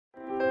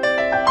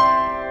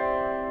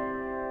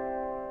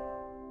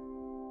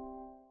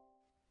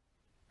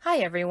Hi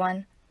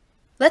everyone.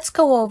 Let's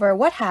go over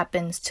what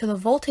happens to the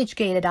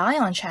voltage-gated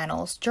ion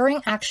channels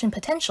during action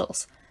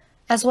potentials,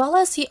 as well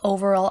as the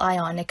overall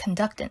ionic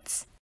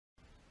conductance.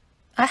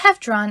 I have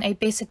drawn a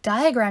basic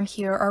diagram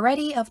here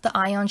already of the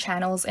ion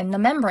channels in the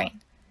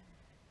membrane.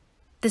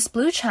 This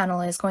blue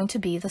channel is going to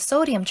be the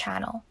sodium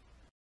channel,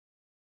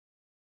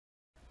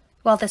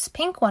 while this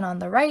pink one on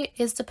the right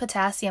is the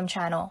potassium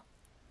channel.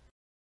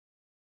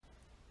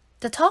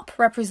 The top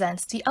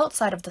represents the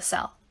outside of the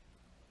cell,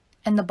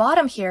 and the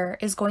bottom here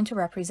is going to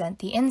represent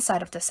the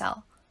inside of the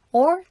cell,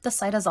 or the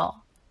cytosol.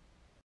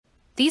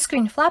 These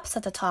green flaps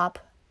at the top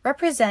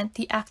represent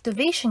the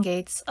activation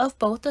gates of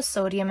both the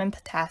sodium and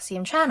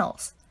potassium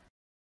channels,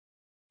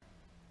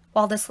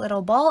 while this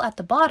little ball at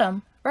the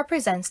bottom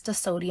represents the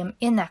sodium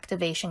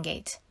inactivation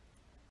gate.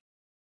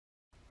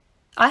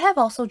 I have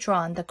also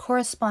drawn the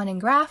corresponding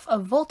graph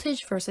of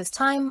voltage versus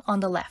time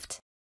on the left.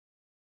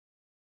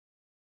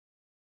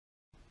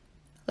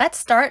 Let's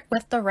start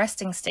with the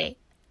resting state.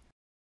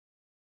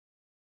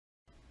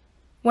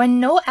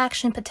 When no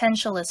action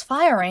potential is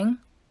firing,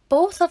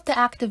 both of the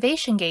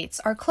activation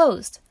gates are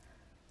closed,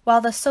 while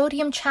the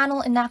sodium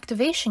channel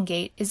inactivation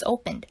gate is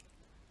opened.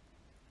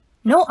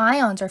 No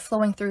ions are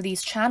flowing through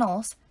these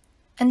channels,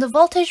 and the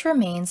voltage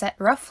remains at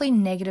roughly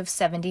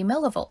 -70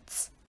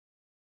 millivolts.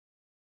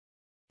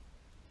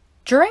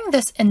 During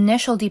this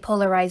initial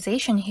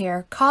depolarization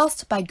here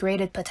caused by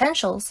graded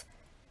potentials,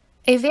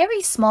 a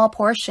very small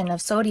portion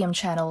of sodium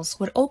channels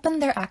would open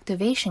their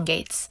activation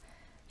gates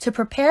to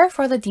prepare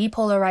for the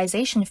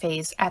depolarization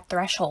phase at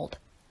threshold.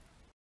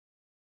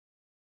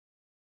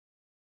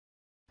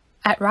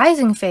 At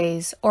rising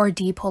phase, or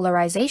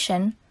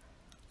depolarization,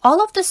 all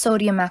of the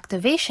sodium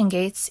activation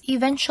gates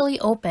eventually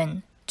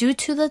open due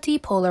to the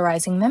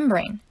depolarizing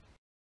membrane.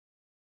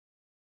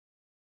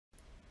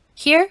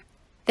 Here,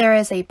 there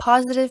is a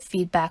positive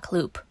feedback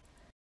loop.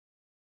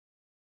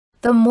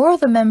 The more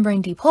the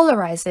membrane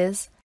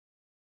depolarizes,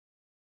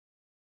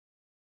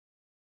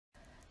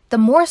 the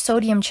more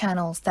sodium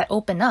channels that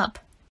open up,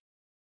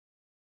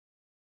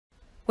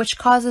 which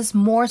causes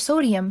more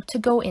sodium to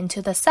go into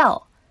the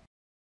cell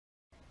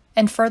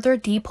and further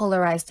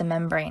depolarize the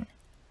membrane.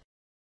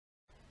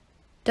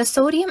 The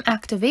sodium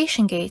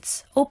activation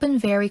gates open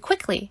very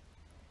quickly,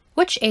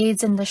 which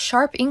aids in the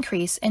sharp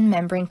increase in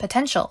membrane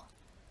potential.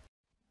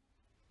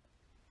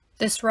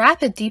 This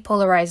rapid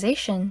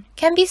depolarization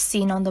can be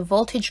seen on the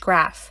voltage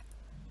graph,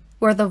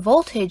 where the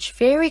voltage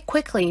very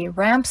quickly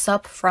ramps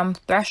up from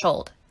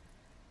threshold.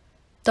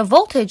 The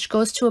voltage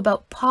goes to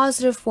about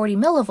 +40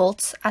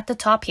 millivolts at the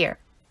top here.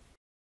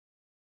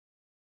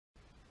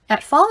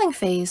 At falling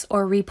phase,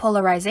 or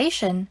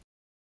repolarization,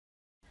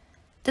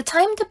 the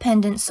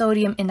time-dependent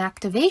sodium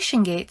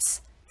inactivation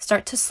gates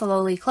start to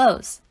slowly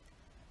close.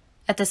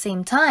 At the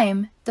same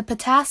time, the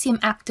potassium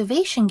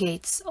activation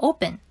gates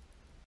open.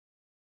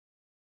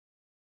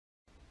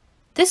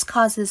 This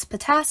causes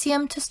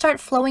potassium to start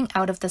flowing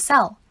out of the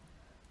cell,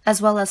 as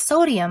well as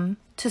sodium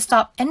to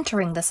stop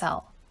entering the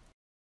cell.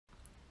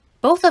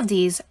 Both of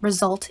these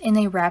result in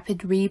a rapid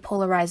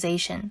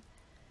repolarization,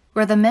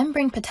 where the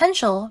membrane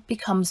potential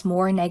becomes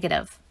more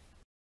negative.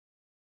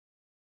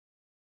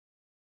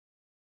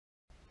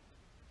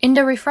 In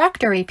the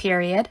refractory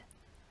period,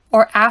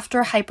 or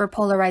after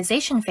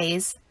hyperpolarization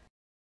phase,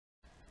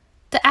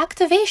 the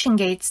activation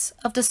gates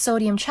of the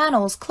sodium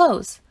channels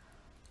close,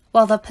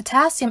 while the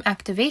potassium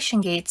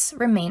activation gates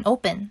remain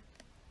open.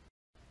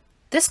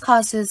 This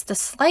causes the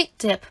slight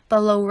dip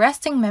below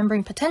resting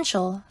membrane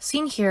potential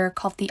seen here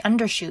called the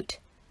undershoot.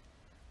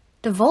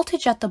 The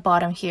voltage at the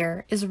bottom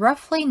here is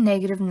roughly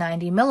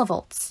 -90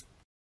 millivolts.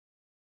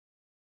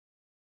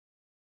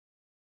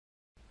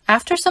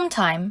 After some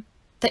time,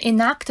 the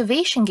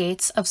inactivation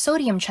gates of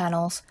sodium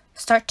channels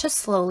start to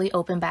slowly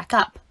open back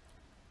up,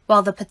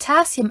 while the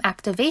potassium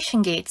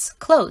activation gates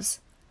close.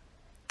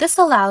 This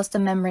allows the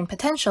membrane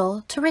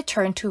potential to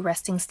return to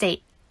resting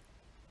state.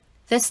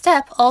 This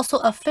step also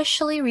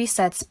officially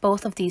resets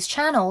both of these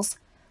channels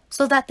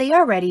so that they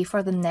are ready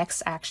for the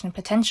next action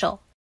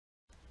potential.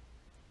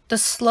 The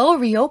slow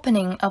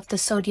reopening of the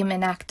sodium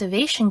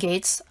inactivation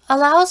gates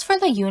allows for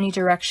the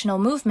unidirectional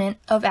movement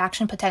of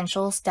action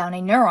potentials down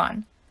a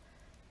neuron.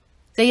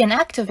 They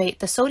inactivate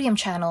the sodium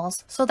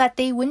channels so that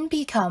they wouldn't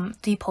become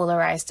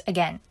depolarized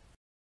again.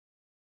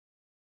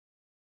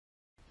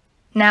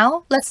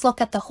 Now, let's look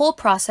at the whole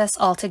process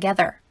all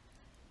together.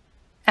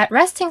 At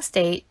resting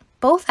state,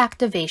 both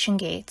activation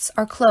gates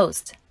are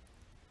closed.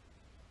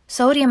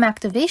 Sodium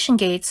activation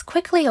gates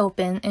quickly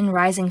open in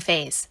rising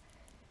phase,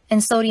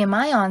 and sodium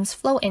ions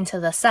flow into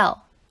the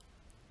cell.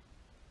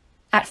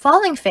 At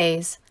falling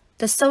phase,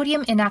 the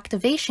sodium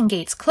inactivation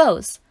gates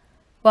close,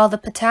 while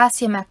the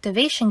potassium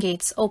activation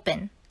gates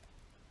open.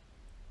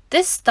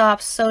 This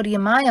stops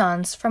sodium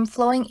ions from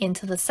flowing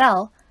into the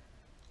cell,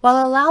 while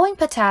allowing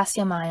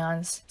potassium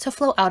ions to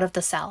flow out of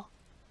the cell.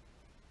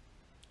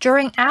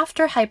 During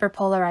after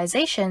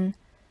hyperpolarization,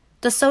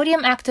 the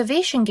sodium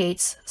activation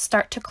gates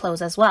start to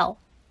close as well,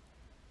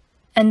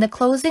 and the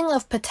closing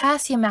of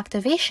potassium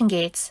activation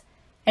gates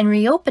and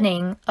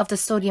reopening of the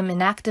sodium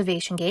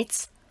inactivation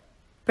gates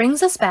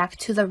brings us back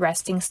to the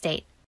resting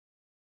state.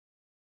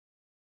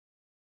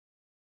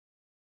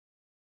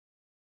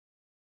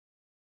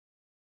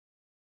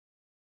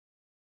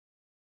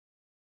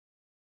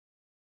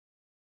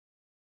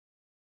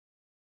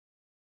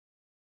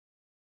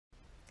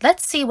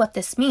 Let's see what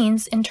this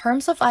means in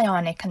terms of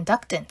ionic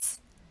conductance.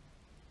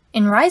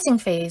 In rising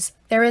phase,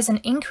 there is an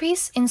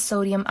increase in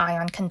sodium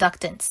ion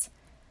conductance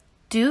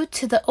due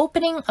to the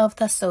opening of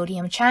the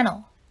sodium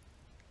channel.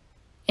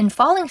 In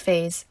falling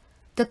phase,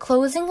 the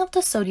closing of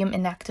the sodium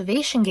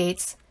inactivation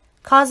gates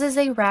causes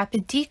a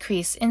rapid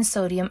decrease in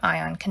sodium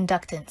ion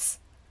conductance.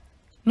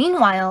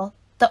 Meanwhile,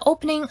 the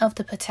opening of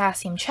the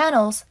potassium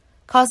channels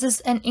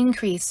causes an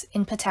increase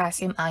in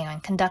potassium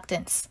ion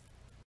conductance.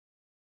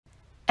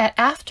 At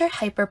after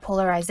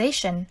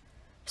hyperpolarization,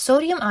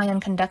 sodium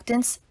ion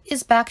conductance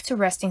is back to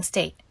resting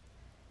state,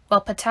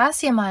 while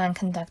potassium ion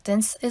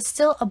conductance is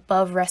still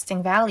above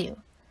resting value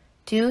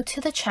due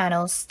to the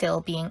channels still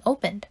being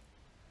opened.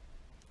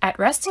 At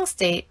resting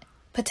state,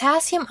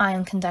 potassium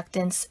ion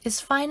conductance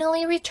is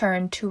finally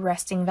returned to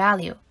resting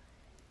value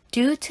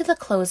due to the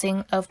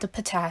closing of the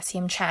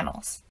potassium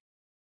channels.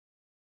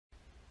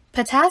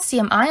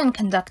 Potassium ion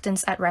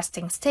conductance at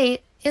resting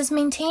state is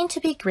maintained to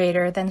be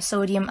greater than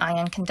sodium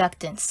ion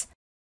conductance.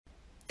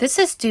 This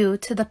is due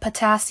to the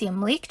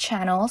potassium leak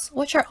channels,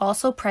 which are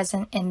also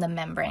present in the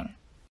membrane.